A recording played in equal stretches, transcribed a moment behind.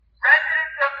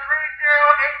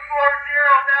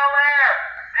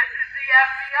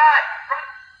FBI,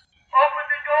 open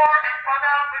the door and come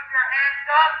out with your hands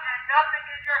up and nothing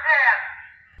in your hand.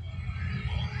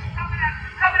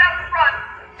 Coming out the front.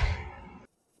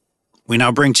 We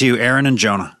now bring to you Aaron and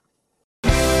Jonah.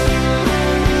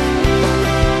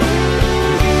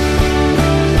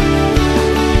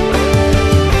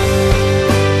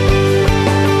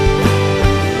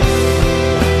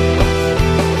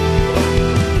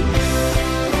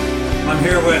 I'm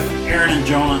here with Aaron and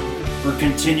Jonah. We're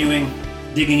continuing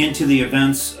digging into the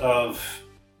events of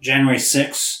January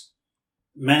 6th.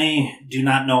 Many do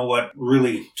not know what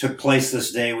really took place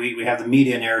this day. We have the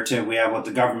media narrative. We have what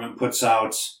the government puts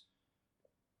out.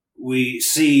 We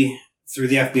see through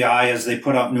the FBI as they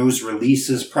put out news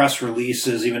releases, press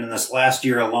releases, even in this last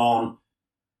year alone.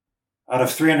 Out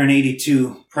of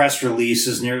 382 press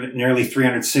releases, nearly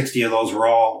 360 of those were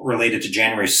all related to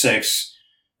January 6th.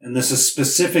 And this is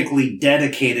specifically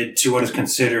dedicated to what is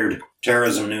considered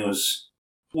terrorism news.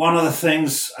 One of the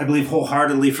things I believe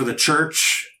wholeheartedly for the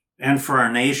church and for our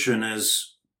nation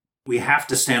is we have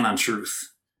to stand on truth.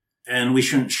 And we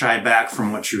shouldn't shy back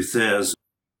from what truth is.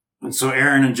 And so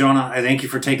Aaron and Jonah, I thank you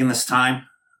for taking this time.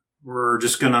 We're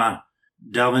just going to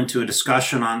delve into a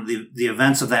discussion on the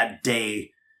events of that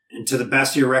day and to the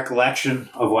best of your recollection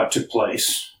of what took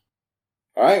place.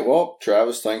 All right, well,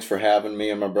 Travis, thanks for having me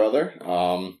and my brother.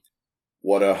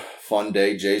 What a fun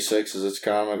day, J6 as it's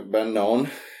kind of been known.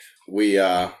 We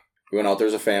went out there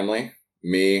as a family,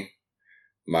 me,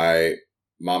 my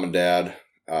mom and dad,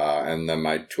 and then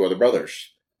my two other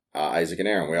brothers, Isaac and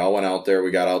Aaron. We all went out there.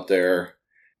 We got out there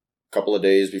a couple of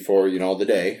days before, the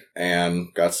day,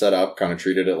 and got set up, kind of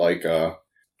treated it like a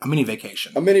mini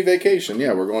vacation. A mini vacation,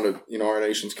 yeah. We're going to, our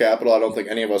nation's capital. I don't think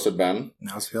any of us had been.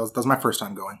 No, that was my first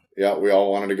time going. Yeah, we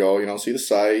all wanted to go, see the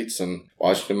sights and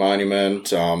Washington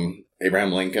Monument,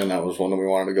 Abraham Lincoln. That was one that we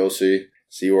wanted to go see.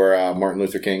 See where Martin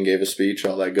Luther King gave a speech,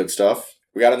 all that good stuff.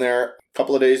 We got in there a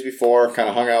couple of days before, kind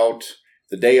of hung out.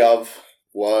 The day of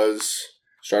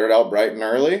started out bright and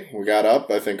early. We got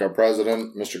up. I think our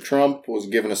president, Mr. Trump, was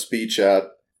giving a speech at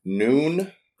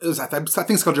noon. It was, I think,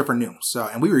 scheduled for noon. So,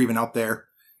 and we were even out there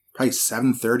probably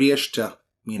 7:30ish to,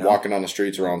 walking on the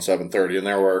streets around 7:30. And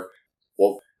there were,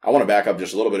 I want to back up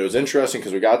just a little bit. It was interesting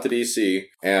because we got to D.C.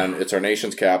 and it's our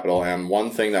nation's capital. And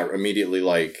one thing that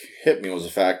immediately hit me was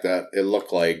the fact that it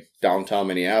looked like downtown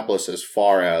Minneapolis as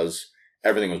far as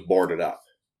everything was boarded up.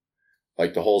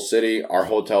 Like the whole city, our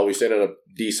hotel, we stayed at a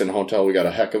decent hotel. We got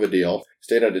a heck of a deal.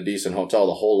 Stayed at a decent hotel.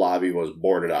 The whole lobby was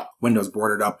boarded up. Windows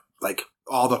boarded up. Like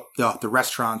all the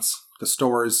restaurants, the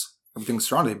stores, everything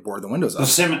surrounded, they boarded the windows up.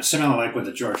 Similar like with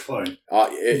the George Floyd.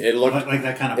 It looked like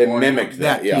that kind of. It mimicked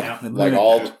that, yeah.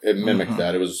 It mimicked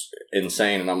that. It was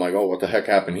insane, and I'm like, oh, what the heck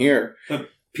happened here? But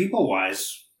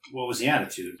people-wise, what was the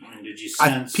attitude? I mean, did you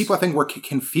sense people? I think were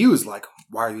confused. Like,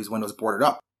 why are these windows boarded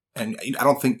up? And I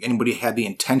don't think anybody had the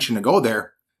intention to go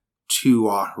there to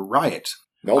riot.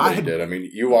 Nobody did. I mean,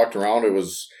 you walked around. It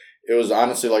was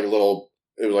honestly like a little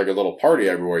party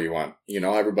everywhere you went.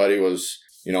 Everybody was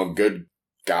good,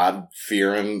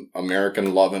 God-fearing,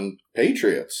 American-loving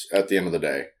patriots at the end of the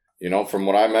day. From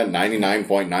what I met,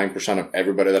 99.9% of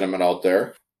everybody that I met out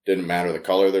there, didn't matter the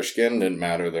color of their skin, didn't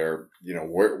matter their,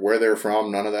 where they're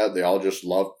from, none of that. They all just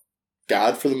loved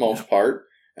God for the most part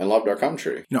and loved our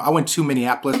country. I went to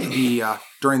Minneapolis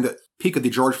during the peak of the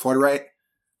George Floyd riot,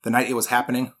 the night it was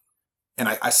happening, and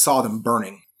I saw them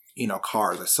burning,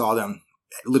 cars. I saw them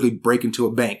literally break into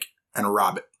a bank and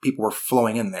rob it. People were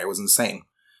flowing in there. It was insane.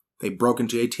 They broke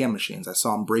into ATM machines. I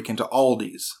saw them break into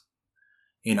Aldi's,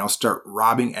 start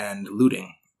robbing and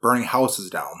looting, burning houses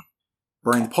down,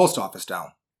 burning the post office down.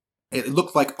 It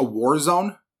looked like a war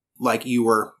zone, like you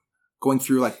were going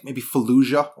through like maybe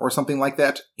Fallujah or something like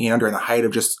that, during the height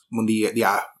of just when the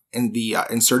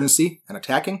insurgency and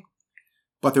attacking.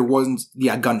 But there wasn't,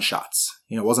 gunshots.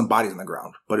 It wasn't bodies on the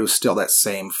ground, but it was still that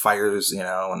same fires,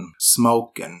 and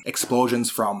smoke and explosions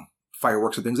from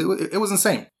fireworks and things. It was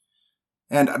insane.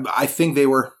 And I think they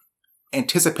were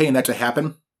anticipating that to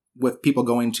happen with people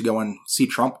going to go and see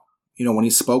Trump, when he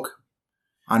spoke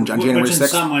on January 6th. Which in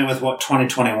some way with what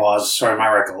 2020 was, sorry,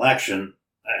 my recollection,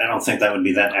 I don't think that would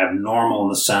be that abnormal in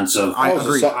the sense of I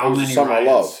agree. How many summer of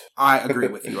love. I agree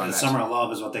with you on that. Summer of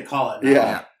love is what they call it now.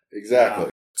 Yeah, exactly.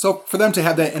 So for them to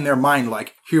have that in their mind,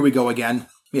 like, here we go again,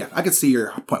 yeah, I could see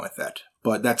your point with that.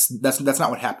 But that's not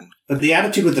what happened. But the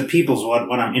attitude with the people is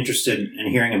what I'm interested in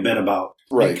hearing a bit about.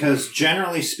 Right. Because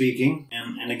generally speaking,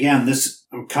 and again,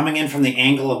 I'm coming in from the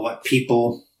angle of what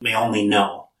people may only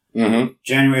know. Mm-hmm.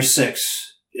 January 6th,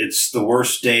 it's the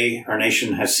worst day our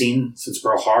nation has seen since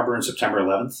Pearl Harbor on September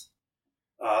 11th.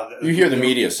 You hear the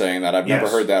media saying that. I've never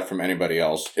Yes. heard that from anybody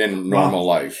else in normal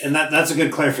life. And that's a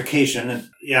good clarification. And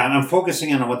I'm focusing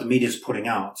in on what the media is putting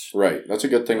out. Right. That's a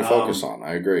good thing to focus on.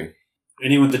 I agree.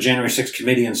 And even with the January 6th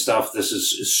committee and stuff, this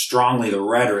is strongly the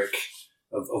rhetoric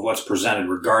of what's presented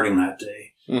regarding that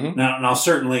day. Mm-hmm. Now,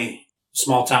 certainly,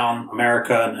 small town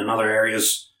America and other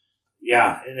areas,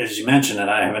 as you mentioned, and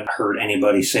I haven't heard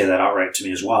anybody say that outright to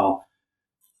me as well.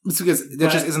 It's because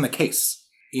that just isn't the case.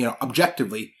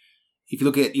 Objectively, if you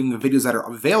look at even the videos that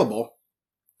are available,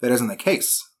 that isn't the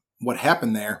case. What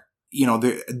happened there,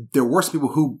 there were some people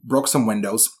who broke some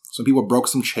windows. Some people broke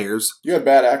some chairs. You had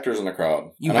bad actors in the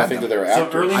crowd. I think that they were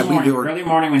actors. So early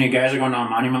morning when you guys are going down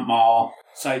Monument Mall,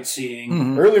 sightseeing.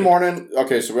 Mm-hmm. Early morning.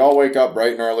 Okay, so we all wake up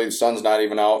bright and early. The sun's not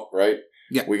even out, right?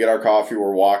 Yeah. We get our coffee.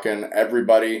 We're walking.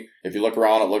 Everybody, if you look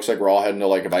around, it looks like we're all heading to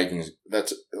like a Vikings.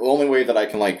 That's the only way that I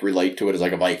can like relate to it is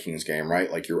like a Vikings game,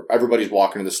 right? Like everybody's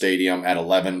walking to the stadium at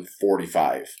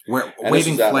 11:45. We're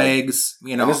waving flags,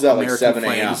 and this is at like 7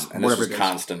 a.m. flags, And this is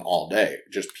constant all day,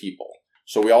 just people.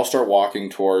 So we all start walking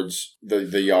towards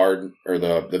the yard or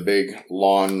the big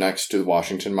lawn next to the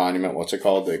Washington Monument. What's it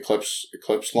called? The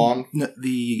Eclipse lawn?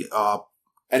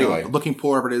 Anyway, looking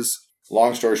pool, whatever it is.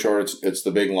 Long story short, it's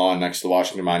the big lawn next to the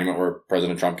Washington Monument where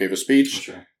President Trump gave a speech.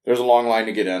 Sure. There's a long line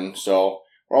to get in, so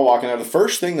we're all walking there. The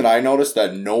first thing that I noticed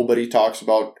that nobody talks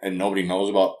about and nobody knows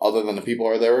about other than the people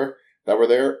that were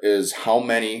there is how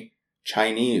many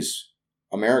Chinese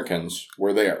Americans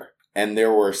were there. And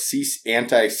there were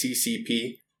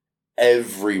anti-CCP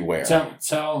everywhere.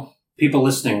 Tell people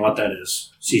listening what that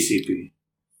is, CCP.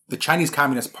 The Chinese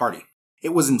Communist Party.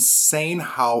 It was insane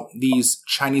how these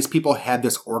Chinese people had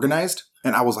this organized.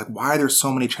 And I was like, why are there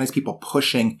so many Chinese people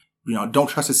pushing, don't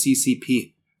trust the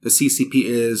CCP. The CCP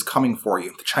is coming for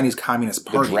you. The Chinese Communist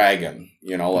Party. The dragon.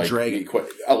 Dragon.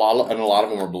 A lot of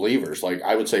them were believers. Like,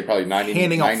 I would say probably 90...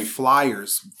 Handing out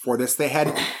flyers for this. They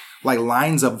had like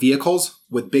lines of vehicles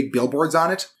with big billboards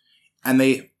on it. And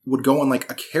they would go in like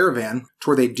a caravan to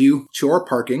where they do 2-hour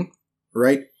parking,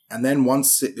 right? And then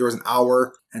once there was an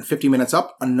hour and 50 minutes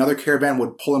up, another caravan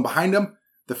would pull in behind them.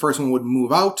 The first one would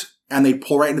move out, and they'd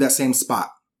pull right into that same spot.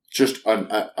 Just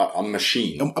a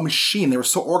machine. A machine. They were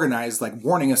so organized, like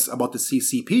warning us about the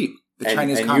CCP, the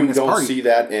Chinese Communist Party. And you don't see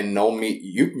that in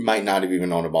you might not have even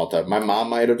known about that. My mom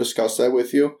might have discussed that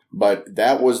with you, but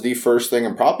that was the first thing,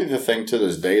 and probably the thing to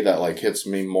this day that like hits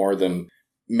me more than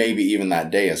maybe even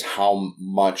that day is how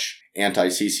much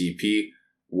anti-CCP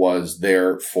was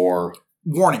there for...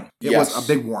 Warning. It was a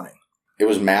big warning. It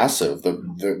was massive.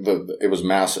 It was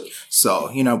massive.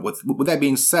 So, with that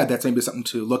being said, that's maybe something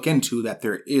to look into, that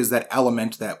there is that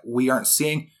element that we aren't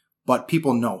seeing, but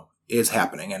people know is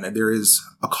happening. And there is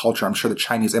a culture, I'm sure the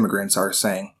Chinese immigrants are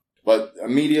saying. But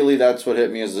immediately that's what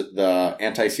hit me is the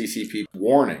anti-CCP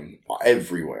warning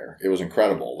everywhere. It was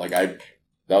incredible. Like that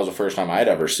was the first time I'd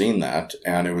ever seen that.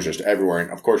 And it was just everywhere.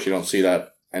 And of course you don't see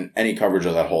that in any coverage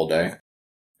of that whole day.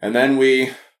 And then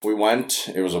we went.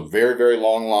 It was a very, very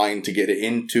long line to get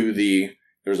into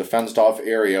there was a fenced off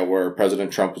area where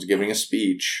President Trump was giving a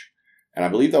speech. And I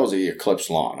believe that was the Eclipse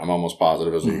lawn. I'm almost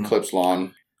positive it was the Eclipse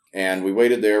lawn. And we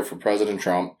waited there for President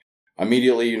Trump.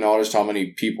 Immediately you noticed how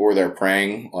many people were there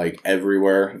praying, like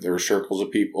everywhere. There were circles of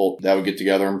people that would get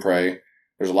together and pray.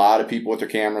 There's a lot of people with their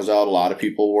cameras out. A lot of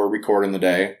people were recording the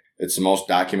day. It's the most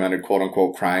documented quote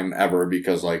unquote crime ever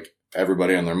because like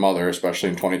everybody and their mother, especially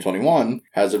in 2021,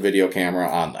 has a video camera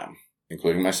on them,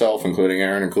 including myself, including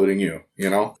Aaron, including you,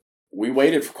 We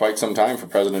waited for quite some time for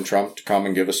President Trump to come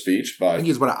and give a speech, but... I think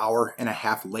he was about an hour and a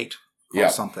half late or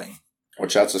something.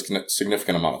 Which that's a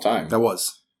significant amount of time. That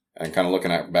was. And kind of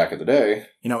looking at back at the day...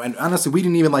 and honestly, we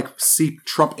didn't even see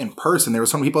Trump in person. There were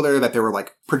some people there that there were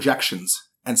projections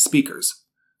and speakers.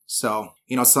 So,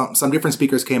 some different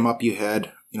speakers came up. You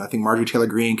had, I think Marjorie Taylor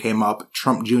Greene came up.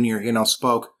 Trump Jr.,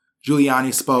 spoke.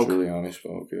 Giuliani spoke,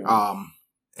 yeah.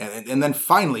 And then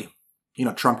finally,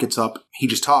 Trump gets up, he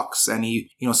just talks, and he,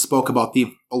 spoke about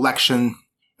the election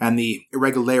and the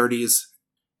irregularities.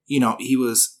 He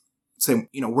was saying,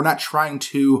 we're not trying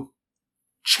to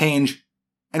change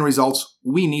end results.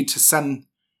 We need to send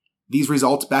these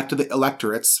results back to the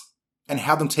electorates and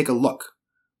have them take a look.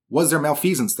 Was there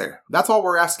malfeasance there? That's all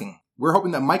we're asking. We're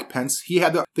hoping that Mike Pence, he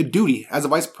had the duty as a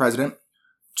vice president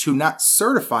to not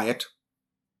certify it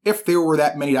if there were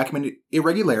that many documented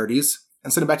irregularities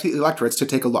and send it back to the electorates to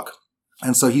take a look.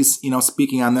 And so he's,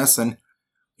 speaking on this and,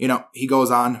 he goes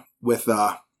on with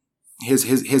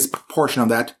his portion of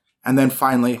that. And then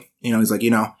finally, he's like,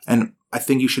 and I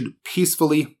think you should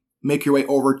peacefully make your way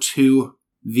over to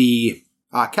the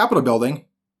Capitol building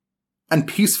and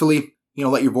peacefully,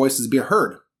 let your voices be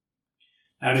heard.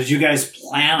 Now, did you guys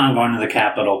plan on going to the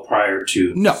Capitol prior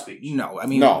to the speech? No. I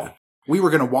mean, No. we were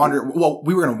going to wander. Well,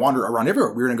 we were going to wander around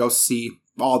everywhere. We were going to go see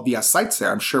all the sites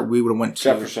there. I'm sure we would have went to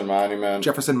Jefferson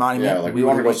Monument. Yeah, like we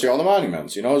want to go see all the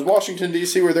monuments. You know, is Washington,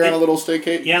 D.C., where they're on a little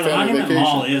staycation. Yeah, the Monument vacation.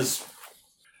 Mall is...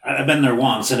 I've been there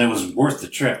once, and it was worth the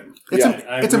trip.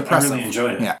 It's impressive. I really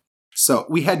enjoyed it. Yeah. So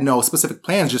we had no specific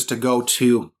plans just to go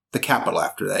to the Capitol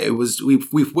after that. It was we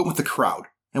went with the crowd,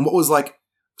 and what was like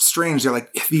strange, they're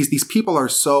like these people are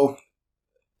so,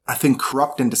 I think,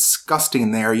 corrupt and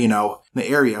disgusting there. You know, in the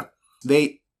area,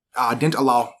 they didn't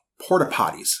allow porta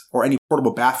potties or any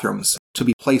portable bathrooms to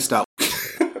be placed out.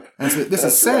 And so this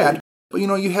is sad, right. But you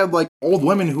know, you had like old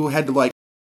women who had to like,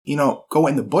 you know, go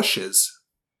in the bushes,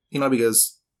 you know,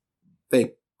 because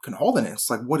they couldn't hold it. It's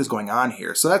like, what is going on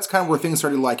here? So that's kind of where things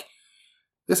started like,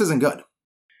 this isn't good.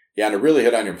 Yeah, and to really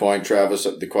hit on your point, Travis,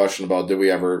 the question about did we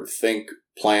ever think,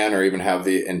 plan, or even have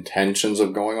the intentions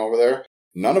of going over there?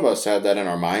 None of us had that in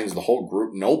our minds, the whole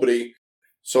group, nobody.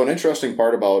 So an interesting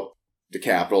part about the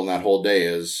Capitol and that whole day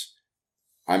is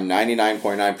I'm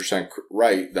 99.9%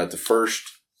 right that the first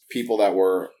people that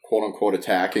were quote-unquote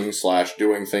attacking /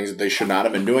 doing things that they should not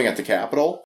have been doing at the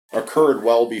Capitol occurred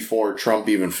well before Trump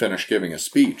even finished giving a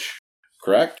speech,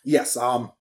 correct? Yes,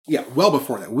 yeah, well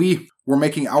before that. We were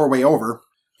making our way over,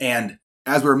 and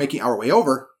as we were making our way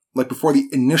over, like before the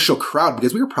initial crowd,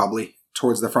 because we were probably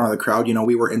towards the front of the crowd, you know,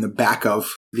 we were in the back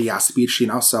of the speech, you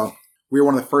know, so we were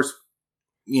one of the first,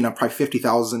 you know, probably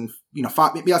 50,000, you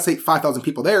know, maybe I'll say 5,000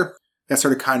 people there that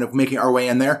started kind of making our way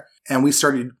in there, and we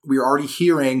were already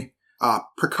hearing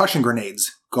percussion grenades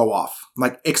go off,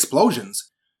 like explosions.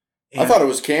 And I thought it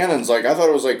was cannons. I thought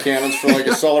it was like cannons for like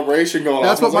a celebration going on.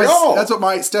 That's what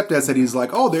my stepdad said. He's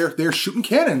like, oh, they're shooting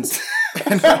cannons.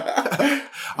 And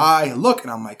I look and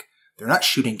I'm like, they're not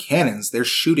shooting cannons. They're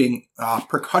shooting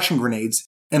percussion grenades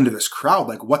into this crowd.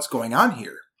 Like, what's going on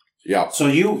here? Yeah. So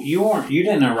you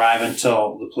didn't arrive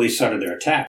until the police started their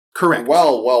attack. Correct.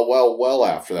 Well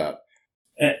after that.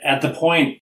 At the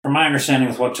point, from my understanding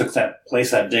of what took that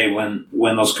place that day, when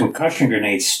those concussion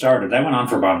grenades started, that went on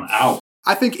for about an hour.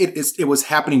 I think it was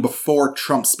happening before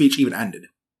Trump's speech even ended.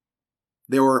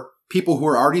 There were people who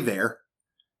were already there,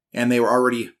 and they were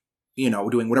already, you know,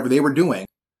 doing whatever they were doing,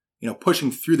 you know, pushing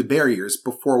through the barriers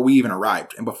before we even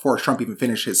arrived and before Trump even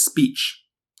finished his speech.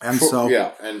 And so...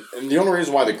 Yeah, and the only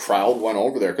reason why the crowd went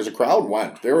over there, because the crowd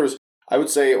went, there was, I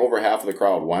would say over half of the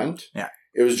crowd went. Yeah.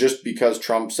 It was just because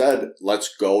Trump said,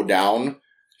 let's go down.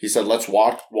 He said, let's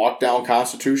walk down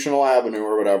Constitutional Avenue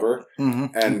or whatever,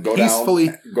 and go peacefully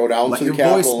down to the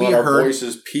Capitol and let our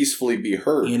voices peacefully be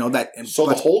heard. You know that. So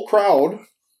the whole crowd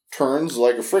turns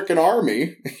like a freaking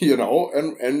army, you know,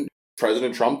 and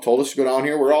President Trump told us to go down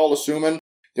here. We're all assuming.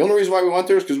 The only reason why we went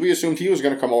there is because we assumed he was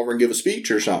going to come over and give a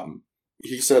speech or something.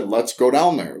 He said, let's go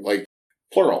down there, like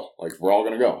plural, like we're all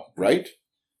going to go, right?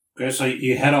 Okay, so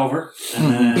you head over,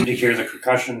 and then you hear the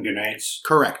concussion grenades.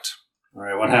 Correct. All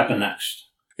right, what happened next?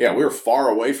 Yeah, we were far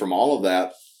away from all of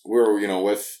that. We were, you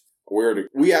know,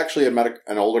 we actually had met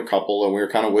an older couple, and we were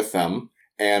kind of with them,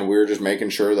 and we were just making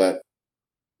sure that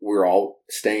we were all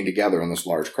staying together in this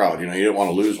large crowd. You know, you didn't want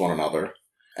to lose one another.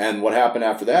 And what happened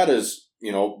after that is,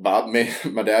 you know,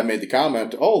 my dad made the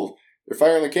comment, oh, they're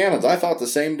firing the cannons. I thought the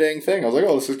same dang thing. I was like,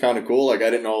 oh, this is kind of cool. Like,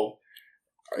 I didn't know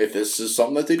if this is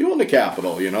something that they do in the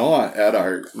Capitol, you know, at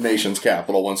our nation's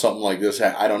capital when something like this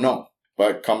I don't know.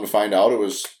 But come to find out, it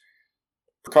was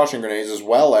percussion grenades as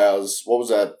well as, what was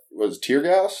that? Was it tear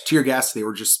gas? Tear gas. They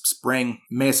were just spraying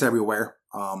mace everywhere.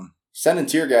 Sending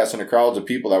tear gas into crowds of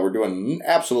people that were doing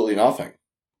absolutely nothing.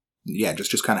 Yeah,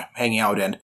 just kind of hanging out.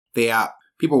 And they,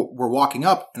 people were walking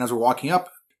up, and as we're walking up,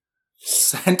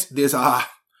 sent this,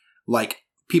 like,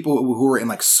 people who were in,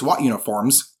 like, SWAT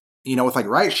uniforms, you know, with, like,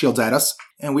 riot shields at us.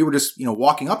 And we were just, you know,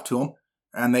 walking up to them,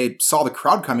 and they saw the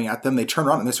crowd coming at them. They turned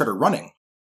around, and they started running.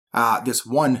 This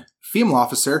one female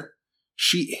officer,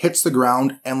 she hits the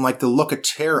ground, and like the look of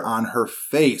terror on her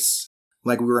face,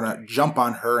 like we were going to jump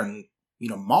on her and, you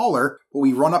know, maul her. But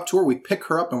we run up to her, we pick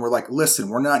her up, and we're like, listen,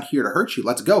 we're not here to hurt you.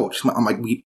 Let's go. I'm like,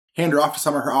 we hand her off to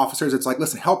some of her officers. It's like,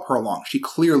 listen, help her along. She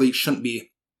clearly shouldn't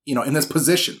be, you know, in this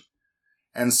position.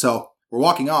 And so we're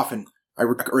walking off, and I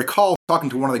recall talking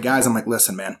to one of the guys. I'm like,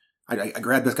 listen, man, I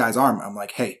grabbed this guy's arm. I'm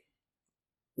like, hey,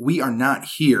 we are not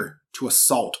here to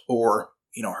assault or,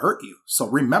 you know, hurt you. So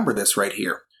remember this right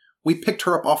here. We picked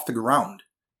her up off the ground,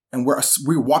 and we're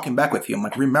walking back with you. I'm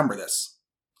like, remember this.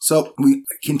 So we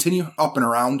continue up and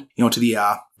around, you know, to the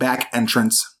back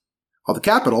entrance of the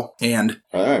Capitol, and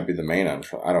that might be the main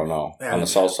entrance. I don't know. On the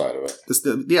south side of it.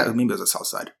 Maybe it was the south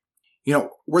side. You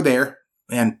know, we're there,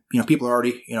 and you know, people are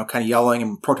already, you know, kind of yelling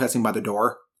and protesting by the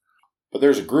door. But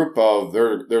there's a group of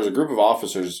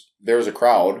officers. There was a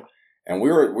crowd, and we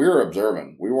were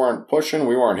observing. We weren't pushing.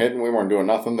 We weren't hitting. We weren't doing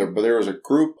nothing. But there was a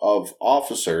group of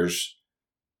officers,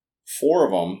 4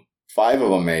 of them, 5 of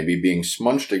them maybe, being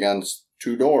smunched against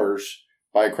 2 doors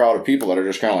by a crowd of people that are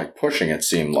just kind of like pushing. It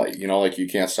seemed like, like you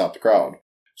can't stop the crowd.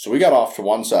 So we got off to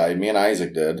one side. Me and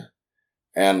Isaac did,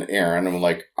 and Aaron, and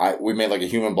we made like a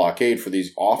human blockade for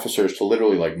these officers to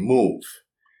literally like move.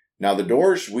 Now the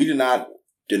doors, we did not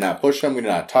push them. We did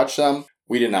not touch them.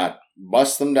 We did not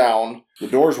bust them down. The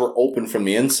doors were open from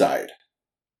the inside.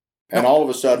 And all of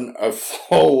a sudden, a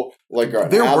flow like an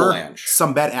avalanche. There were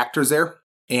some bad actors there.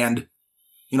 And,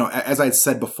 as I had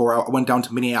said before, I went down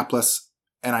to Minneapolis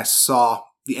and I saw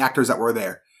the actors that were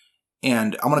there.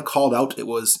 And I'm going to call it out. It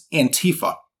was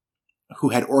Antifa who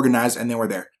had organized, and they were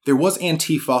there. There was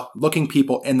Antifa-looking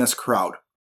people in this crowd.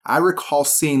 I recall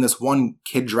seeing this one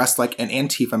kid dressed like an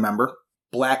Antifa member,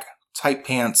 black tight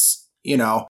pants,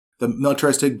 the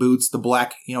militaristic boots, the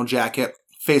black, jacket,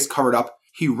 face covered up.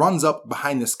 He runs up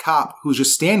behind this cop who's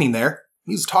just standing there.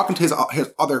 He's talking to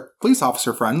his other police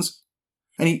officer friends,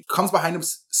 and he comes behind him,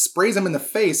 sprays him in the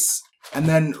face, and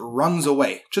then runs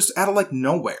away, just out of like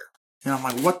nowhere. And I'm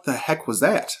like, what the heck was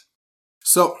that?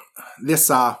 So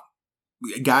this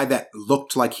guy that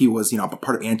looked like he was, a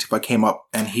part of Antifa came up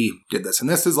and he did this. And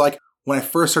this is like, when I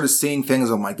first started seeing things,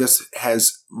 I'm like, this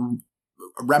has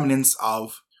remnants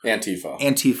of Antifa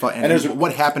and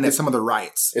what happened at some of the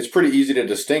riots. It's pretty easy to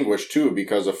distinguish too,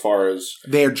 because as far as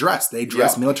they dress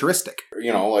militaristic.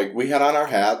 Like we had on our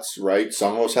hats, right?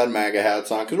 Some of us had MAGA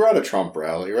hats on because we're at a Trump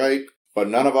rally, right? But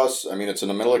none of us, it's in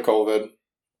the middle of COVID.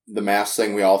 The mask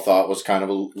thing we all thought was kind of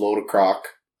a load of crock.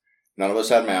 None of us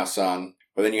had masks on.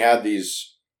 But then you had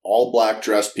these all black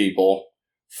dressed people,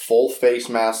 full face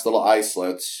masks, little eye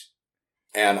slits.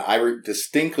 And I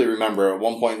distinctly remember at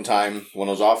one point in time when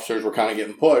those officers were kind of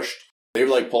getting pushed, they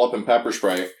would like pull up in pepper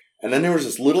spray. And then there was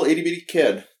this little itty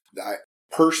bitty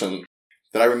person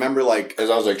that I remember like as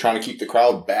I was like trying to keep the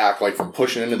crowd back like from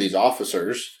pushing into these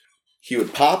officers. He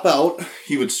would pop out,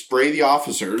 he would spray the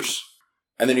officers,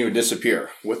 and then he would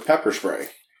disappear with pepper spray.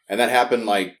 And that happened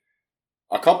like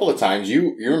a couple of times.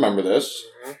 You remember this.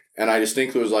 And I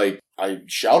distinctly was like, I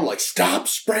shouted like, stop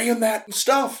spraying that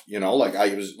stuff. Like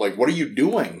I was like, what are you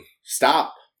doing?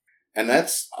 Stop. And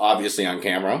that's obviously on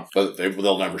camera, but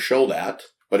they'll never show that.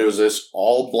 But it was this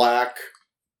all black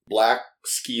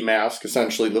ski mask,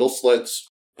 essentially little slits,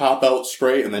 pop out,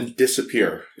 spray, and then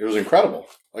disappear. It was incredible.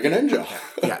 Like a ninja.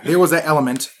 Yeah, there was that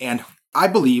element. And I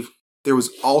believe there was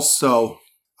also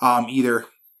either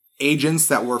agents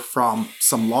that were from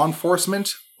some law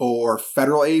enforcement or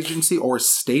federal agency or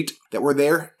state that were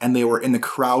there, and they were in the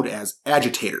crowd as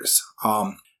agitators.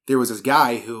 There was this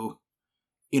guy who,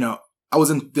 I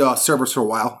was in the service for a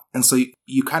while, and so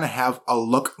you kind of have a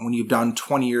look when you've done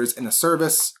 20 years in the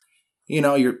service.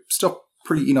 You're still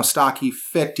pretty, stocky,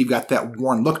 fit. You've got that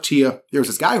worn look to you. There was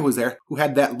this guy who was there who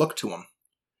had that look to him.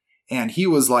 And he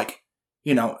was like,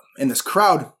 in this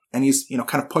crowd, and he's,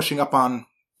 kind of pushing up on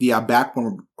the back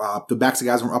when the backs of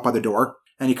guys were up by the door.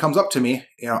 And he comes up to me,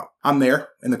 I'm there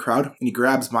in the crowd, and he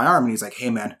grabs my arm and he's like,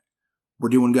 hey man, we're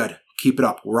doing good. Keep it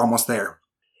up. We're almost there.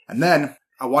 And then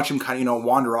I watch him kind of,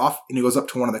 wander off, and he goes up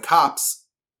to one of the cops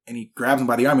and he grabs him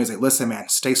by the arm. He's like, listen man,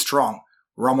 stay strong.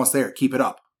 We're almost there. Keep it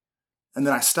up. And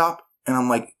then I stop and I'm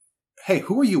like, hey,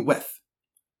 who are you with?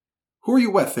 Who are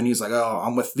you with? And he's like, oh,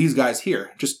 I'm with these guys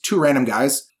here. Just 2 random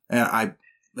guys. And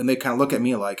they kind of look at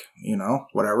me like,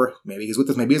 whatever. Maybe he's with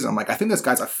us, maybe he isn't. I'm like, I think this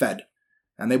guy's a Fed.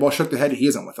 And they both shook their head. He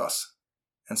isn't with us.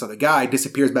 And so the guy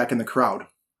disappears back in the crowd.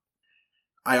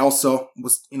 I also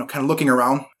was, kind of looking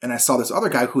around, and I saw this other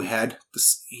guy who had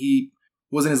this, he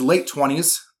was in his late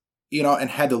 20s, and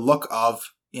had the look of,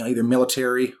 either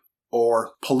military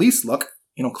or police look,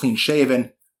 clean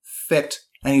shaven, fit.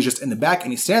 And he's just in the back,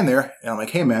 and he's standing there. And I'm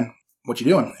like, hey man, what you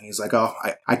doing? And he's like, oh,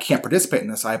 I can't participate in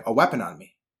this. I have a weapon on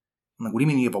me. I'm like, what do you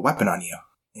mean you have a weapon on you?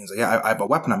 And he's like, yeah, I have a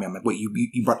weapon on me. I'm like, wait,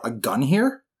 you brought a gun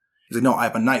here? He's like, no, I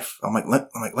have a knife. I'm like,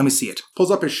 let me see it.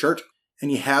 Pulls up his shirt, and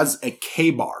he has a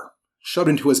K-bar shoved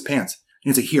into his pants.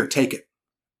 And he's like, here, take it.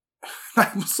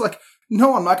 I was like,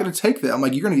 no, I'm not going to take that. I'm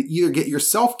like, you're going to either get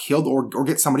yourself killed or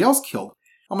get somebody else killed.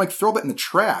 I'm like, throw that in the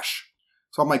trash.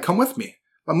 So I'm like, come with me.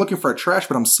 I'm looking for a trash,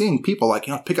 but I'm seeing people like,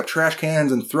 pick up trash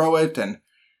cans and throw it. And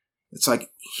it's like,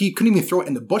 he couldn't even throw it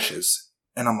in the bushes.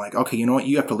 And I'm like, okay, you know what?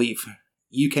 You have to leave.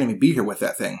 You can't even be here with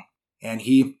that thing. And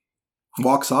he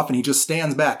walks off and he just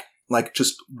stands back, like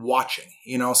just watching,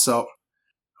 So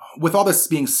with all this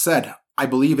being said, I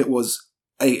believe it was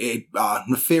a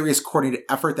nefarious coordinated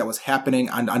effort that was happening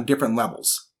on different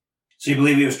levels. So you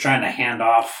believe he was trying to hand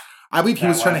off I believe he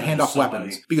was trying to hand off somebody.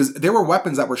 weapons because there were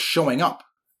weapons that were showing up.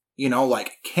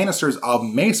 Like canisters of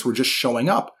mace were just showing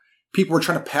up. People were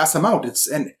trying to pass them out.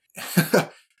 And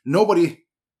nobody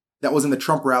that was in the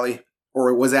Trump rally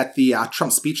or was at the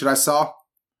Trump speech that I saw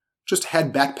just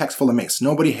had backpacks full of mace.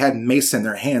 Nobody had mace in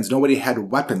their hands. Nobody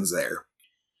had weapons there.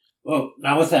 Well,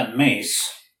 now with that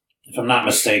mace, if I'm not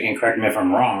mistaken, correct me if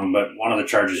I'm wrong, but one of the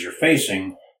charges you're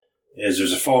facing is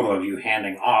there's a photo of you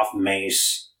handing off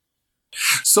mace.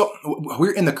 So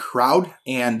we're in the crowd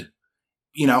and,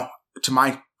 to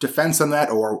my defense on that,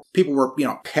 or people were,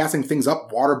 passing things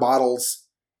up, water bottles,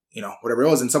 whatever it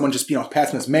was, and someone just,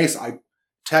 passed me this mace. I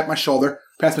tapped my shoulder,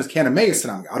 passed me this can of mace,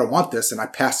 and I don't want this, and I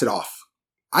passed it off.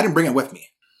 I didn't bring it with me.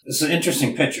 This is an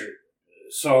interesting picture.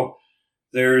 So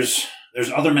there's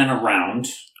other men around.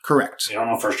 Correct. You don't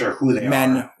know for sure who they are.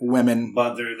 Men, women.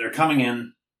 But they're coming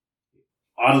in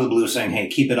out of the blue saying, hey,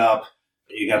 keep it up.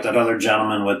 You got that other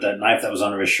gentleman with that knife that was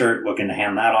under his shirt looking to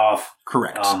hand that off.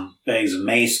 Correct. Bags of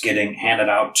mace getting handed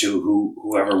out to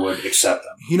whoever would accept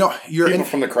them. You're People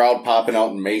from the crowd popping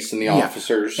out and macing the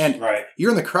officers. And right. You're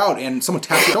in the crowd and someone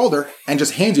taps your shoulder and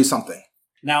just hands you something.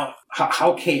 Now,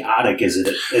 how chaotic is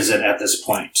it at this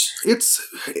point?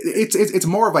 It's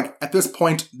more of like, at this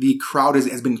point, the crowd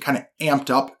has been kind of amped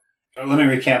up. Let me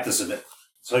recap this a bit.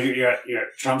 So you're at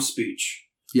Trump's speech.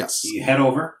 Yes. You head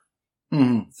over.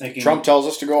 Mm-hmm. Thinking, Trump tells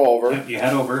us to go over. You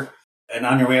head over, and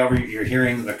on your way over, you're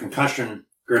hearing the concussion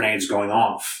grenades going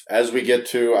off. As we get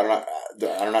to, I do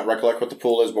not recollect what the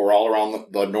pool is, but we're all around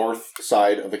the north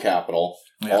side of the Capitol,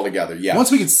 all together. Yeah.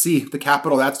 Once we could see the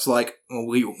Capitol, that's like,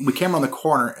 we came around the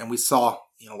corner and we saw,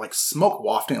 like smoke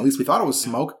wafting. At least we thought it was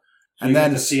smoke. So and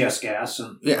then the CS gas.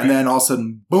 And then all of a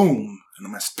sudden, boom.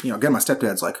 And again, my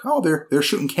stepdad's like, oh, they're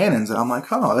shooting cannons. And I'm like,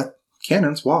 oh,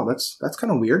 cannons? Wow, that's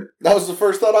kind of weird. That was the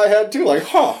first thought I had too. Like,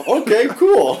 okay,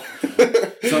 cool.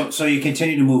 So you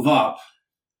continue to move up.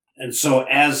 And so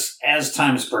as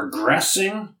time is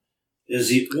progressing, is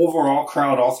the overall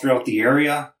crowd all throughout the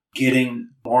area getting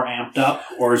more amped up?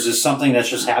 Or is this something that's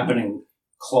just happening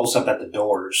close up at the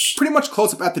doors? Pretty much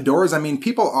close up at the doors. I mean,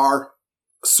 people are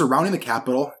surrounding the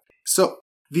Capitol. So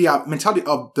the mentality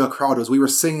of the crowd was we were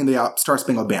singing the Star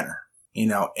Spangled Banner,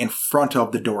 in front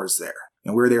of the doors there.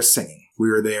 And we were there singing.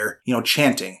 We were there,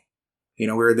 chanting. We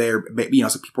were there,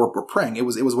 so people were praying. It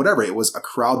was whatever. It was a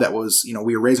crowd that was,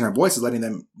 we were raising our voices, letting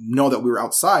them know that we were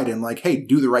outside and like, hey,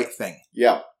 do the right thing.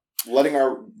 Yeah. Letting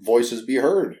our voices be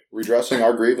heard, redressing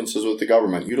our grievances with the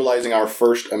government, utilizing our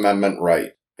First Amendment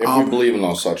right. If we believe in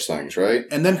those such things, right?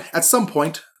 And then at some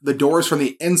point, the doors from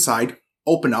the inside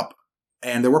open up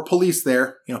and there were police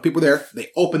there, people there. They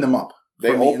open them up. They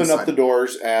open up the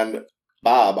doors and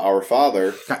Bob, our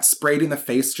father, got sprayed in the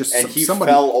face. He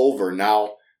fell over.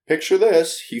 Now, picture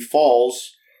this. He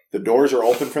falls. The doors are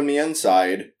open from the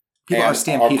inside. People are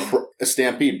stampeding. A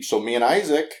stampede. So me and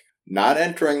Isaac, not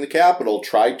entering the Capitol,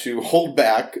 tried to hold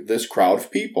back this crowd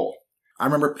of people. I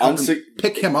remember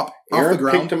pick him up off the ground.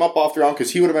 Aaron picked him up off the ground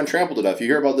because he would have been trampled to death. You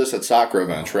hear about this at soccer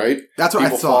events, right? That's what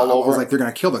I saw. I was like, they're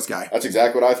going to kill this guy. That's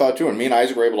exactly what I thought too. And me and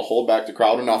Isaac were able to hold back the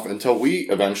crowd enough until we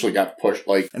eventually got pushed.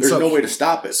 There's no way to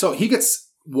stop it. So he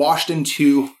gets washed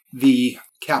into the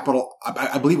Capitol.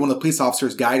 I believe one of the police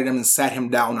officers guided him and sat him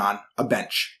down on a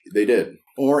bench. They did.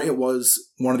 Or it was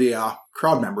one of the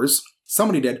crowd members.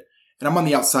 Somebody did. And I'm on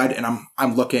the outside and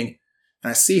I'm looking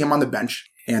and I see him on the bench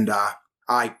and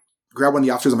I grab one of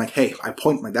the officers. I'm like, hey, I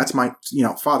point, that's my,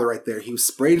 father right there. He was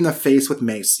sprayed in the face with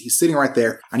mace. He's sitting right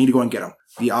there. I need to go and get him.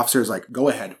 The officer's like, go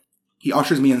ahead. He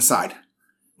ushers me inside.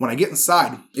 When I get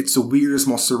inside, it's the weirdest,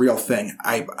 most surreal thing.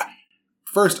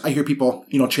 First, I hear people,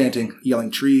 chanting, yelling,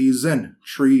 treason,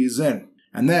 treason.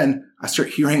 And then I start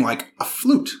hearing like a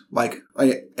flute, like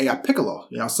a piccolo,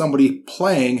 somebody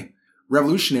playing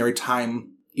Revolutionary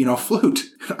time, flute.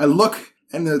 I look.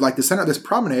 And the center of this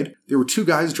promenade, there were two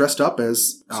guys dressed up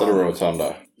as... the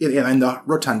rotunda. In the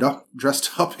rotunda,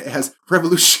 dressed up as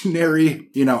revolutionary,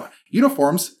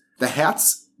 uniforms. The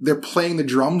hats, they're playing the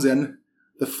drums and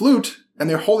the flute, and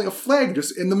they're holding a flag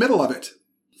just in the middle of it.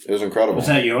 It was incredible. Was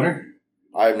that Yoder?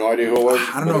 I have no idea who it was.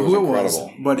 I don't know who it was,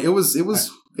 but it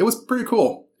was pretty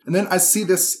cool. And then I see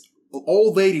this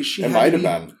old lady. She had to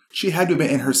have been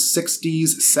in her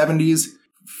 60s, 70s.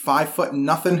 5 foot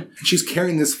nothing. And she's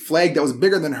carrying this flag that was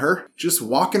bigger than her, just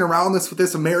walking around with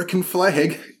this American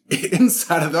flag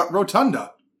inside of that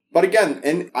rotunda. But again,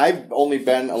 and I've only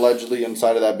been allegedly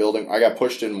inside of that building. I got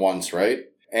pushed in once, right?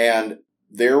 And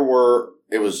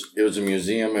it was a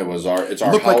museum. It's our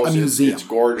house. Like a museum. It's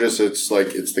gorgeous. It's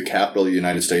the capital of the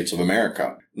United States of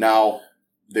America. Now,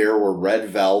 there were red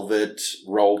velvet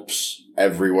ropes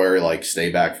everywhere, like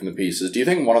stay back from the pieces. Do you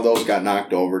think one of those got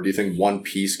knocked over? Do you think one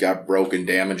piece got broken,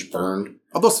 damaged, burned?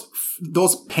 Of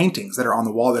those paintings that are on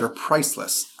the wall that are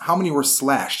priceless, how many were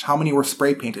slashed? How many were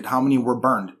spray painted? How many were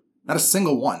burned? Not a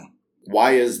single one.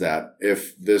 Why is that?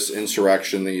 If this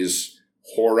insurrection, these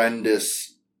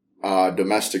horrendous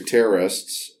domestic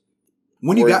terrorists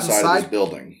when you were got inside inside of this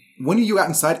building. When you got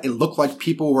inside, it looked like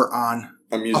people were on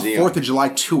A a museum. 4th of July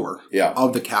tour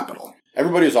of the Capitol.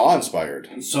 Everybody was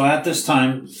awe-inspired. So at this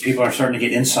time, people are starting to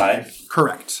get inside.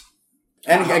 Correct.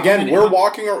 And again, there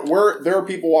are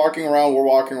people walking around, we're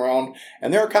walking around,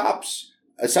 and there are cops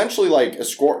essentially like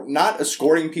not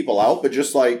escorting people out, but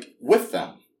just like with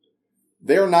them.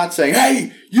 They're not saying,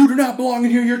 hey, you do not belong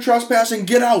in here, you're trespassing,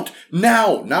 get out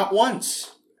now. Not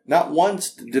once. Not once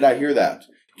did I hear that.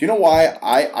 Do you know why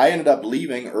I ended up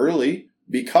leaving early?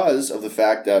 Because of the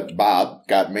fact that Bob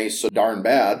got maced so darn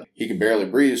bad, he could barely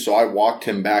breathe, so I walked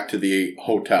him back to the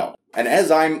hotel. And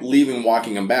as I'm leaving,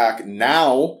 walking him back,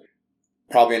 now,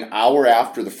 probably an hour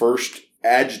after the first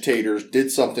agitators did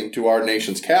something to our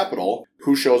nation's capital,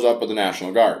 who shows up with the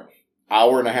National Guard?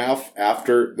 Hour and a half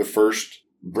after the first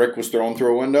brick was thrown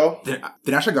through a window?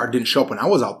 The National Guard didn't show up when I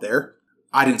was out there.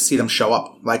 I didn't see them show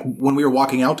up. Like, when we were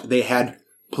walking out, they had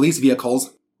police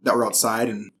vehicles that were outside,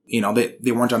 and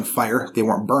they weren't on fire, they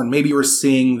weren't burned. Maybe you were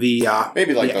seeing the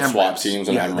SWAT teams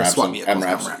and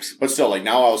MRAPs. But still, like,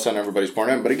 now all of a sudden everybody's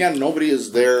pouring in. But again, nobody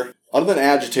is there other than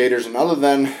agitators, and other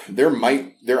than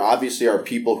there obviously are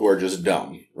people who are just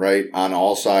dumb, right? On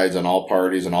all sides, on all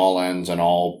parties, on all ends, and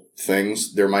all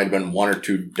things. There might have been one or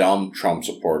two dumb Trump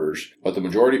supporters, but the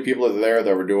majority of people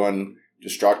that were doing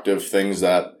destructive things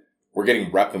that were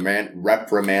getting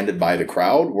reprimanded by the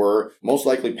crowd were most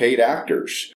likely paid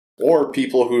actors or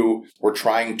people who were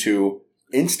trying to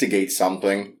instigate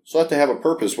something so that they have a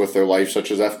purpose with their life,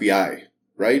 such as FBI,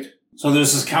 right? So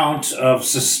there's this count of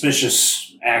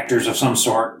suspicious actors of some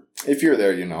sort. If you're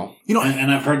there,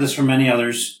 and I've heard this from many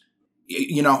others.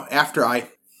 After I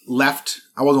left,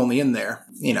 I was only in there,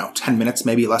 10 minutes,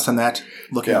 maybe less than that,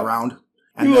 looking around.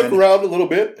 And you look around a little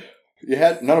bit.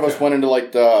 None of us went into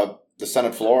like the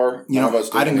Senate floor.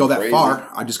 I didn't go that far.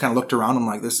 I just kind of looked around. I'm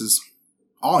like, this is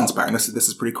awe-inspiring. This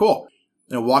is pretty cool.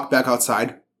 And I walk back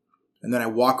outside, and then I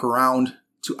walk around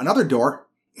to another door.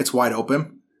 It's wide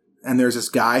open, and there's this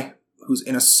guy who's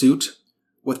in a suit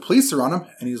with police around him,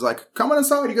 and he's like, come on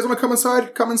inside. You guys want to come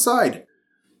inside? Come inside.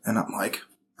 And I'm like,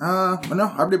 no,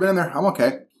 I've already been in there. I'm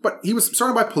okay. But he was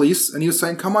surrounded by police, and he was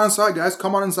saying, come on inside, guys.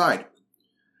 Come on inside.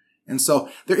 And so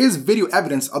there is video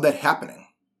evidence of that happening.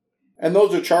 And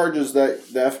those are charges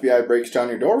that the FBI breaks down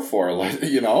your door for,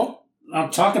 I'll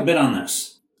talk a bit on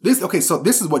this. So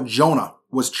this is what Jonah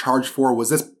was charged for. Was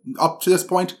this up to this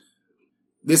point?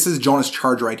 This is Jonah's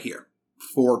charge right here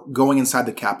for going inside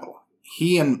the Capitol.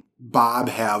 He and Bob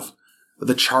have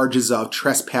the charges of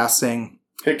trespassing,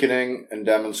 picketing, and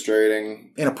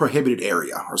demonstrating in a prohibited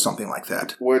area or something like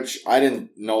that. Which I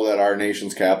didn't know that our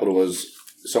nation's capital was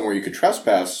somewhere you could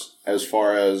trespass. As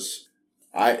far as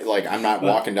I'm not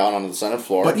walking down onto the Senate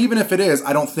floor. But even if it is,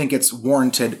 I don't think it's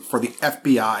warranted for the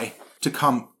FBI to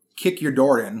come kick your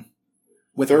door in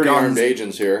with 30 guns, armed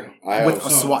agents here. With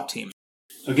a SWAT team.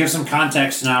 So give some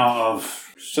context now of...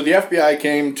 So the FBI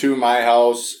came to my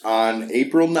house on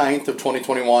April 9th of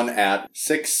 2021 at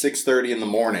 6:30 in the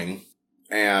morning,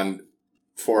 and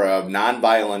for a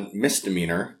nonviolent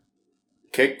misdemeanor,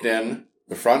 kicked in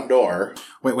the front door.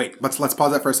 Wait. Let's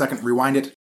pause that for a second. Rewind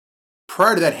it.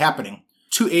 Prior to that happening,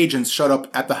 2 agents showed up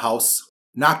at the house,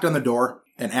 knocked on the door,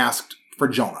 and asked for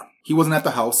Jonah. He wasn't at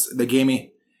the house. They gave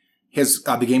me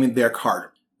their card.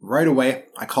 Right away,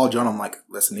 I called Jonah. I'm like,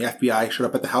 listen, the FBI showed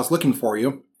up at the house looking for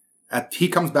you. He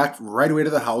comes back right away to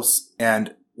the house,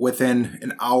 and within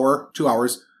an hour, 2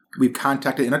 hours, we've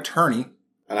contacted an attorney.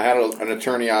 And I had an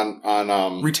attorney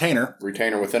on retainer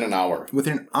within an hour.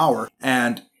 Within an hour,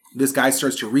 and this guy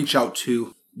starts to reach out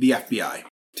to the FBI.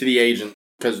 To the agent,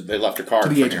 because they left a card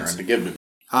for Aaron to give to me.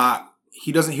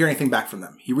 He doesn't hear anything back from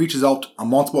them. He reaches out on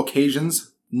multiple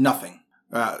occasions. Nothing.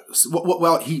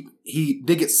 He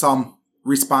did get some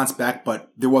response back,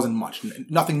 but there wasn't much.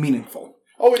 Nothing meaningful.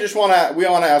 Oh, we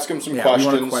want to ask him some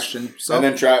questions. We want a question. So, and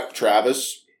then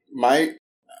Travis, my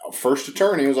first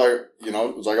attorney, was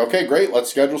like, okay, great,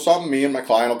 let's schedule something. Me and my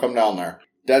client will come down there.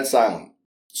 Dead silent.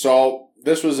 So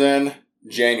this was in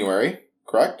January,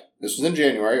 correct? This was in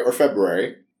January or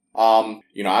February. I'm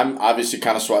obviously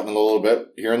kind of sweating a little bit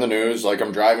hearing the news. Like,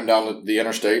 I'm driving down the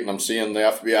interstate and I'm seeing the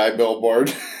FBI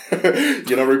billboard,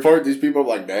 report these people. I'm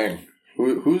like, dang,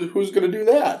 who's going to do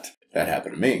that? That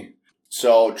happened to me.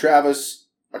 So Travis,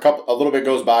 a little bit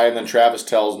goes by, and then Travis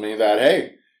tells me that,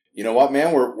 hey, you know what,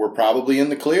 man, we're probably in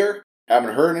the clear.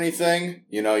 Haven't heard anything.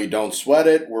 You know, you don't sweat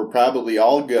it. We're probably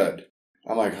all good.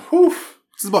 I'm like, whew.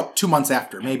 This is about 2 months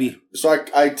after, maybe. So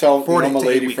I tell my 4 to 8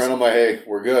 lady weeks. friend, I'm like, hey,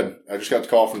 we're good. I just got the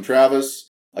call from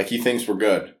Travis. Like, he thinks we're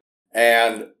good.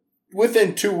 And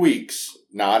within 2 weeks,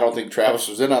 now I don't think Travis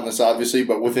was in on this, obviously,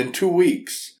 but within 2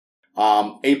 weeks,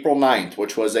 April 9th,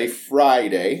 which was a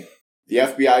Friday, the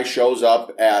FBI shows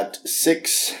up at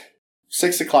 6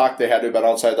 o'clock. They had to have been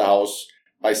outside the house.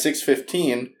 By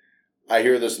 6:15, I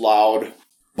hear this loud,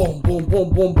 boom, boom,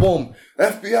 boom, boom, boom.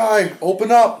 FBI,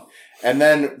 open up. And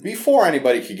then before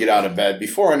anybody could get out of bed,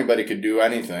 before anybody could do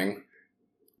anything,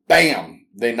 bam,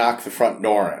 they knock the front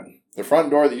door in. The front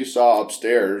door that you saw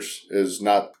upstairs is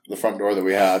not the front door that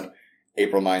we had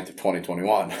April 9th of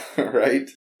 2021, right?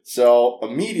 So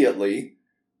immediately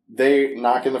they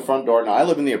knock in the front door. Now I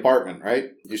live in the apartment,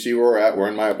 right? You see where we're at? We're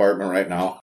in my apartment right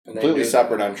now. Completely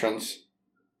separate entrance.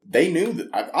 They knew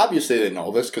that. Obviously they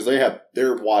know this because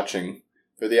they're watching.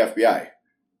 They're the FBI.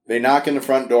 They knock in the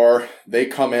front door. They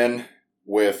come in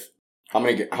with how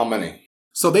many?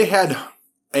 So they had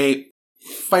a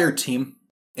fire team,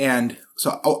 and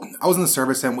so I was in the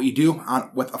service, and what you do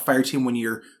with a fire team when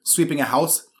you're sweeping a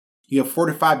house, you have 4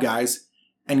 to 5 guys,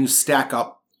 and you stack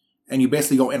up, and you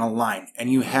basically go in a line,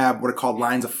 and you have what are called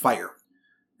lines of fire.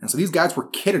 And so these guys were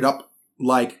kitted up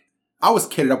like I was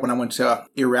kitted up when I went to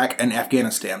Iraq and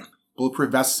Afghanistan.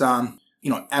 Bulletproof vests on,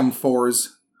 M4s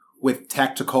with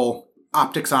tactical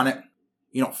optics on it,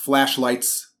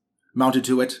 flashlights mounted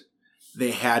to it.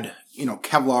 They had,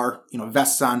 Kevlar,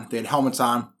 vests on. They had helmets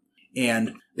on.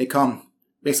 And they come,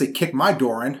 basically kick my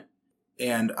door in.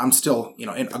 And I'm still, in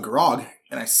a garage.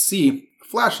 And I see a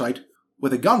flashlight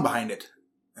with a gun behind it.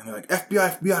 And they're like,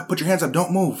 FBI, put your hands up,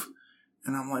 don't move.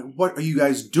 And I'm like, what are you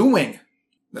guys doing?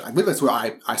 I believe that's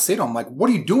what I say to him. Like, what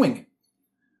are you doing?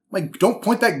 Like, don't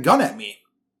point that gun at me.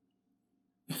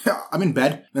 I'm in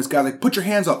bed. And this guy's like, put your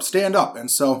hands up, stand up.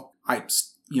 And so I,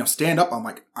 stand up. I'm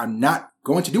like, I'm not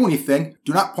going to do anything.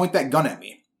 Do not point that gun at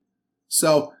me.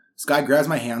 So this guy grabs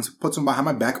my hands, puts them behind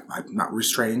my back. I'm not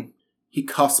restraining. He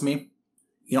cuffs me,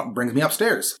 brings me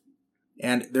upstairs.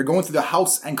 And they're going through the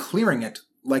house and clearing it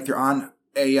like they're on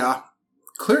a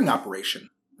clearing operation.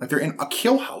 Like they're in a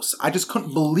kill house. I just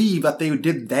couldn't believe that they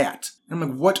did that. And I'm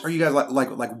like, what are you guys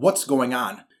like what's going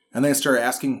on? And they started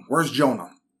asking, where's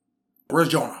Jonah? Where's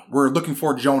Jonah? We're looking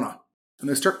for Jonah. And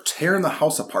they start tearing the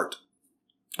house apart.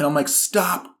 And I'm like,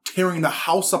 stop tearing the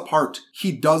house apart.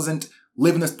 He doesn't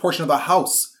live in this portion of the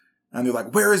house. And they're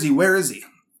like, where is he? Where is he?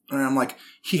 And I'm like,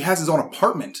 he has his own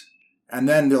apartment. And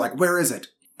then they're like, where is it?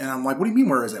 And I'm like, what do you mean,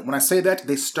 where is it? When I say that,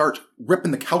 they start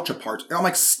ripping the couch apart. And I'm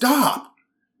like, stop.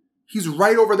 He's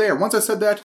right over there. Once I said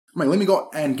that, I'm like, let me go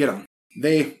and get him.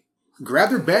 They grab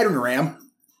their battering ram,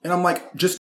 and I'm like,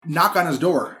 just knock on his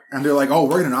door. And they're like, oh,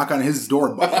 we're going to knock on his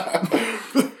door,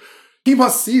 buddy. He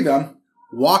must see them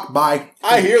walk by.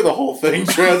 I hear the whole thing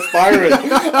transpiring.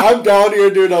 I'm down here,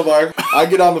 dude. I'm like, I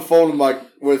get on the phone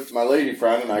with my lady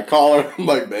friend, and I call her. I'm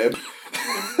like, babe,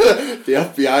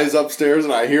 the FBI's upstairs,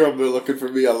 and I hear them. They're looking for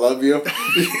me. I love you.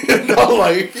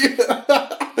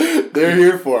 They're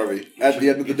here for me at the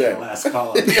end of the day. Last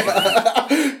call in.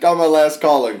 Got my last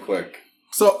call in quick.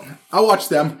 So I watch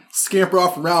them scamper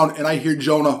off around, and I hear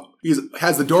Jonah. He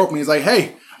has the door open. He's like,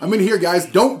 hey, I'm in here, guys.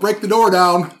 Don't break the door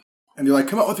down. And they're like,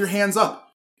 come out with your hands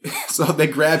up. So they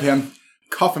grab him,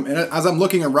 cuff him. And as I'm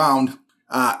looking around,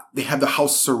 they have the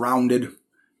house surrounded,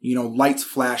 lights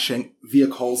flashing,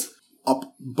 vehicles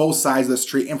up both sides of the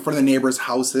street, in front of the neighbors'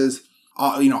 houses,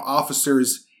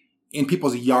 officers in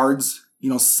people's yards,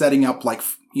 setting up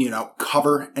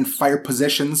cover and fire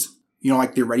positions,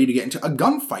 like they're ready to get into a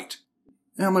gunfight.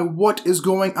 And I'm like, what is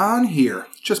going on here?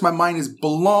 Just my mind is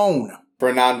blown. For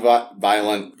a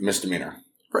non-violent misdemeanor.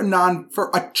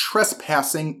 For a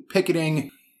trespassing,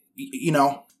 picketing,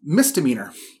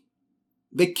 misdemeanor.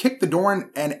 They kicked the door in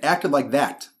and acted like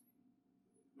that.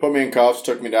 Put me in cuffs,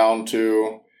 took me down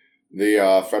to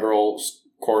the federal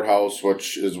courthouse,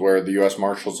 which is where the U.S.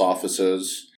 Marshal's office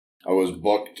is. I was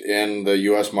booked in the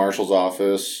U.S. Marshal's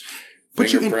office. Put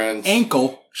Fingerprints. You in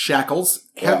ankle shackles.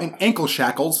 Having ankle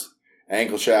shackles.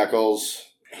 Ankle shackles.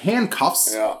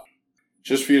 Handcuffs. Yeah.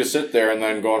 Just for you to sit there and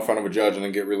then go in front of a judge and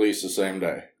then get released the same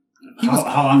day.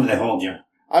 How long did they hold you?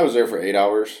 I was there for 8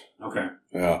 hours. Okay.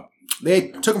 Yeah. They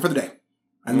took him for the day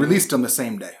and released him the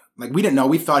same day. Like, we didn't know.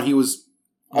 We thought he was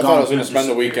I thought I was going to spend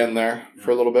the weekend there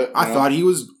for a little bit. I thought he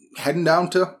was heading down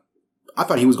to... I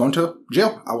thought he was going to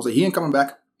jail. I was like, he ain't coming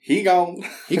back. He gone.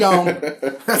 He gone.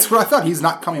 That's what I thought. He's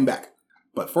not coming back.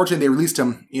 But fortunately, they released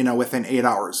him, within 8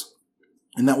 hours.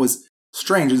 And that was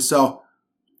strange. And so,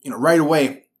 right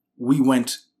away, we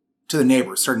went to the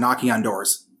neighbors, started knocking on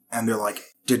doors. And they're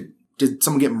like, did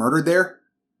someone get murdered there?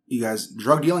 You guys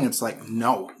drug dealing? It's like,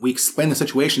 no. We explained the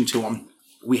situation to them.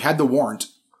 We had the warrant,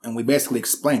 and we basically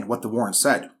explained what the warrant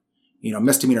said.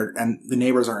 Misdemeanor, and the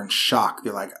neighbors are in shock.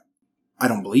 They're like, I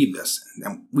don't believe this.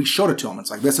 And we showed it to them. It's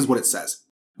like, this is what it says.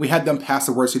 We had them pass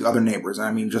the words to the other neighbors.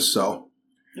 I mean, just so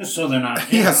they're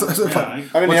not. Yeah.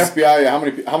 I mean, the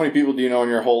FBI. How many people do you know in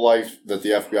your whole life that the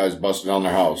FBI has busted on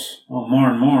their house? Well, more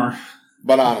and more.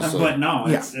 But honestly, but no,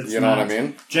 it's you know not. what I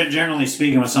mean. Generally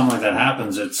speaking, when something like that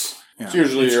happens, it's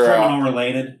usually it's criminal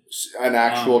related. An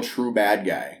actual true bad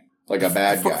guy, like a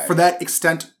bad guy. For that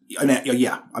extent, a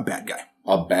bad guy.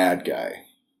 A bad guy.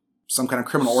 Some kind of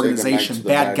criminal organization.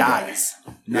 Bad guys.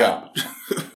 Yeah.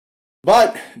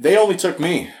 But they only took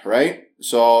me, right?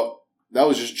 So that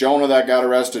was just Jonah that got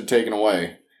arrested, taken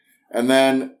away. And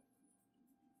then,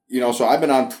 so I've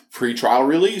been on pre-trial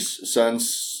release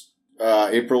since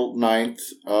April 9th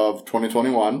of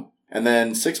 2021. And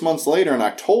then 6 months later in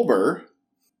October,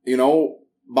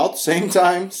 about the same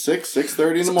time,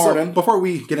 6:30 in the morning. So before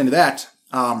we get into that,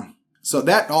 so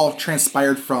that all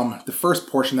transpired from the first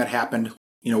portion that happened,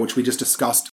 which we just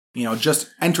discussed, just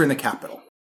entering the Capitol.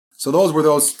 So those were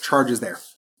those charges there.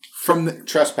 From the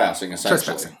trespassing,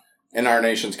 essentially. In our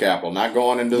nation's capital. Not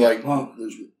going into,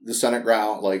 the Senate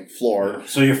ground, floor.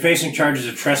 So you're facing charges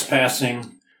of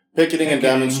trespassing. Picketing and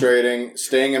demonstrating,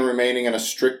 staying and remaining in a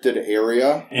restricted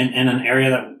area. In an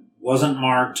area that wasn't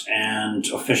marked and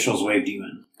officials waved you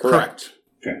in. Correct.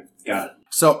 Okay, got it.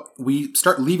 So we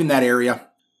start leaving that area,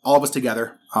 all of us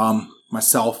together,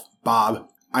 myself, Bob,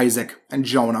 Isaac, and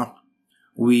Jonah.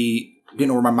 We didn't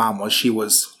know where my mom was. She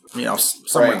was,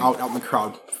 somewhere out in the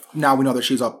crowd. Now we know that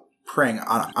she's up praying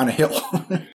on a hill.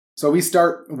 So we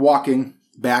start walking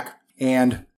back,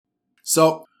 and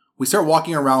so we start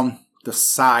walking around the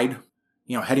side,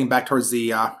 heading back towards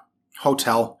the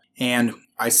hotel, and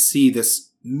I see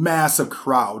this massive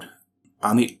crowd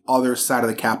on the other side of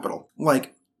the Capitol.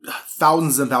 Like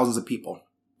thousands and thousands of people.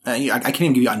 I can't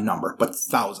even give you a number, but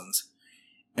thousands.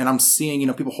 And I'm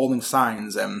seeing, people holding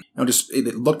signs, and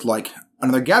it looked like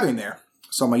another gathering there.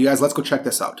 So I'm like, you guys, let's go check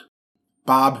this out.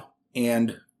 Bob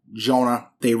and Jonah,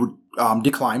 they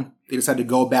declined. They decided to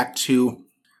go back to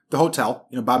the hotel.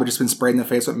 Bob had just been sprayed in the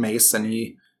face with mace, and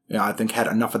he, I think had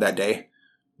enough of that day.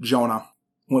 Jonah,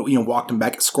 walked him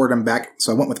back, escorted him back.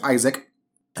 So I went with Isaac,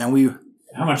 and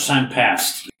How much time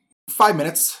passed? 5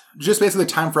 minutes. Just basically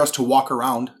the time for us to walk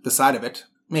around the side of it.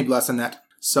 Maybe less than that.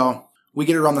 So we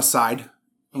get around the side,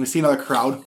 and we see another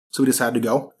crowd. So we decided to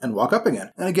go and walk up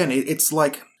again. And again, it's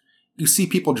like you see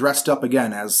people dressed up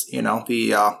again as,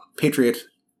 the Patriot.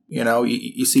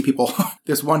 You see people.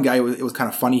 This one guy, it was kind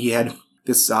of funny. He had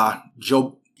this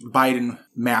Joe Biden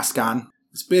mask on,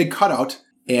 this big cutout,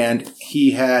 and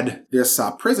he had this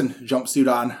prison jumpsuit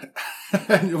on.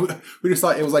 And we just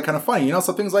thought it was kind of funny,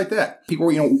 so things like that. People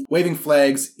were, waving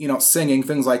flags, singing,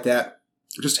 things like that.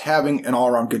 Just having an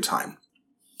all-around good time.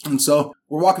 And so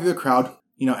we're walking through the crowd,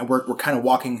 and we're kind of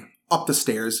walking up the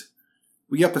stairs.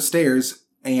 We get up the stairs,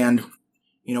 and,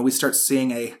 we start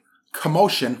seeing a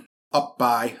commotion up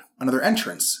by another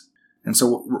entrance. And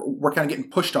so we're kind of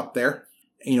getting pushed up there,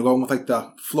 and, going with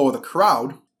the flow of the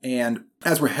crowd. And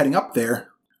as we're heading up there,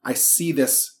 I see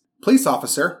this police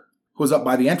officer who's up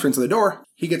by the entrance of the door.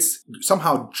 He gets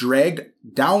somehow dragged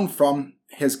down from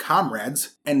his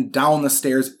comrades and down the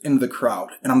stairs into the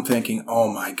crowd. And I'm thinking,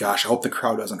 oh my gosh, I hope the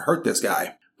crowd doesn't hurt this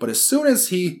guy. But as soon as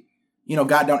he,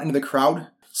 got down into the crowd,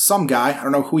 some guy, I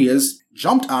don't know who he is,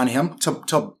 jumped on him to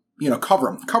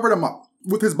covered him up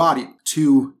with his body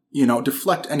to,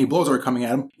 deflect any blows that were coming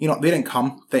at him. They didn't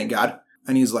come, thank God.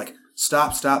 And he's like,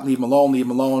 stop, leave him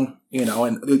alone, and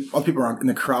the other people in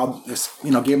the crowd just,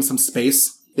 gave him some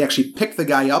space. They actually picked the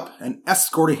guy up and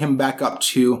escorted him back up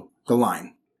to the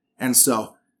line. And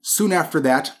so soon after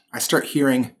that, I start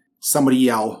hearing somebody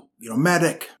yell,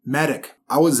 medic.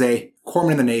 I was a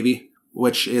corpsman in the Navy,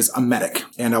 which is a medic.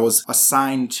 And I was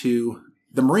assigned to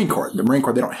the Marine Corps. The Marine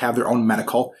Corps, they don't have their own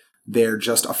medical. They're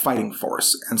just a fighting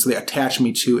force. And so they attached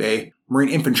me to a Marine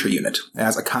infantry unit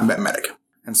as a combat medic.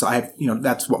 And so I have,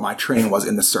 that's what my training was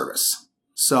in the service.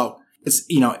 So it's,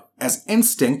 as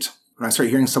instinct, when I start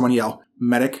hearing someone yell,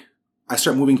 medic, I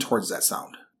start moving towards that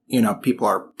sound. People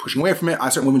are pushing away from it. I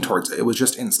start moving towards it. It was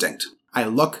just instinct. I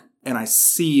look and I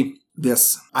see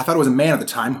this. I thought it was a man at the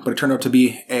time, but it turned out to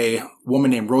be a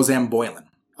woman named Roseanne Boylan.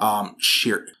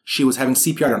 She was having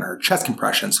CPR on her, chest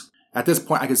compressions. At this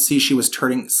point, I could see she was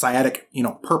turning sciatic,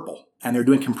 purple. And they're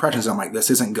doing compressions. I'm like, this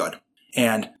isn't good.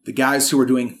 And the guys who were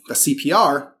doing the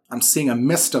CPR, I'm seeing a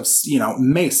mist of,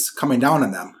 mace coming down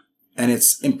on them. And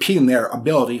it's impeding their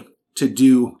ability to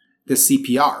do this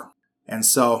CPR. And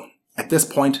so at this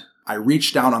point, I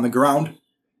reach down on the ground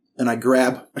and I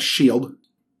grab a shield,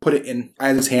 put it in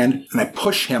Isaac's hand, and I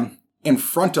push him in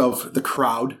front of the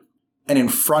crowd and in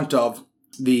front of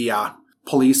the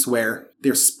police where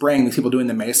they're spraying these people doing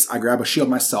the mace. I grab a shield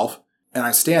myself and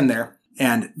I stand there.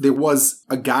 And there was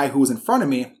a guy who was in front of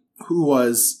me who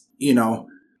was,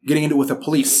 getting into it with the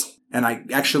police. And I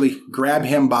actually grab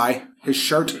him by his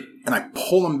shirt and I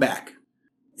pull him back.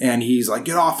 And he's like,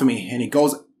 get off of me. And he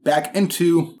goes back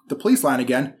into the police line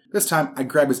again. This time I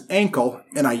grab his ankle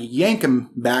and I yank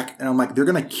him back. And I'm like, they're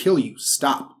going to kill you.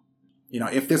 Stop.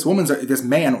 If this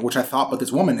man, which I thought, but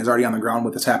this woman is already on the ground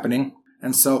with this happening.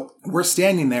 And so we're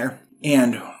standing there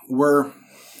and we're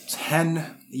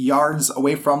 10 yards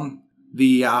away from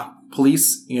the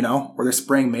police, where they're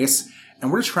spraying mace.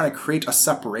 And we're just trying to create a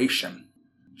separation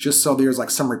just so there's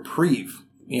like some reprieve,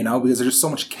 because there's just so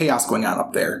much chaos going on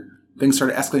up there. Things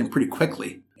started escalating pretty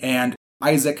quickly. And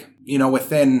Isaac, he's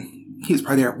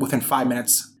probably there within 5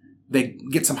 minutes. They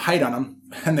get some height on him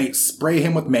and they spray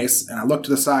him with mace. And I look to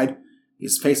the side.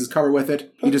 His face is covered with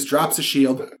it. He just drops the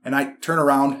shield. And I turn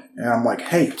around and I'm like,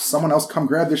 hey, someone else come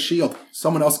grab this shield.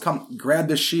 Someone else come grab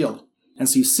this shield. And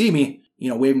so you see me,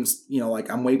 waving,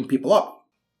 like I'm waving people up.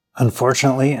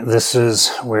 Unfortunately, this is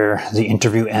where the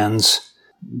interview ends.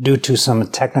 Due to some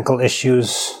technical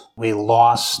issues, we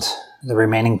lost the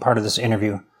remaining part of this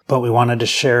interview. But we wanted to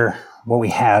share what we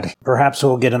had. Perhaps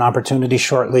we'll get an opportunity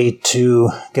shortly to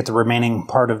get the remaining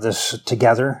part of this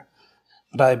together.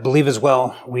 But I believe as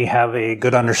well we have a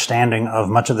good understanding of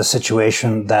much of the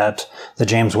situation that the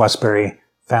James-Westbury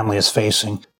family is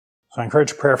facing. So I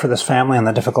encourage prayer for this family and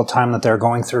the difficult time that they're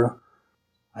going through.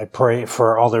 I pray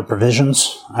for all their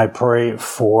provisions. I pray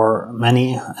for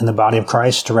many in the body of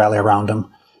Christ to rally around them.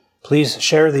 Please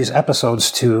share these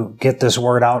episodes to get this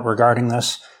word out regarding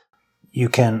this. You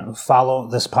can follow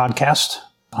this podcast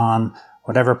on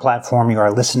whatever platform you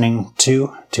are listening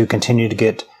to continue to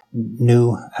get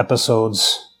new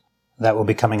episodes that will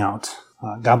be coming out.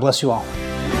 God bless you all.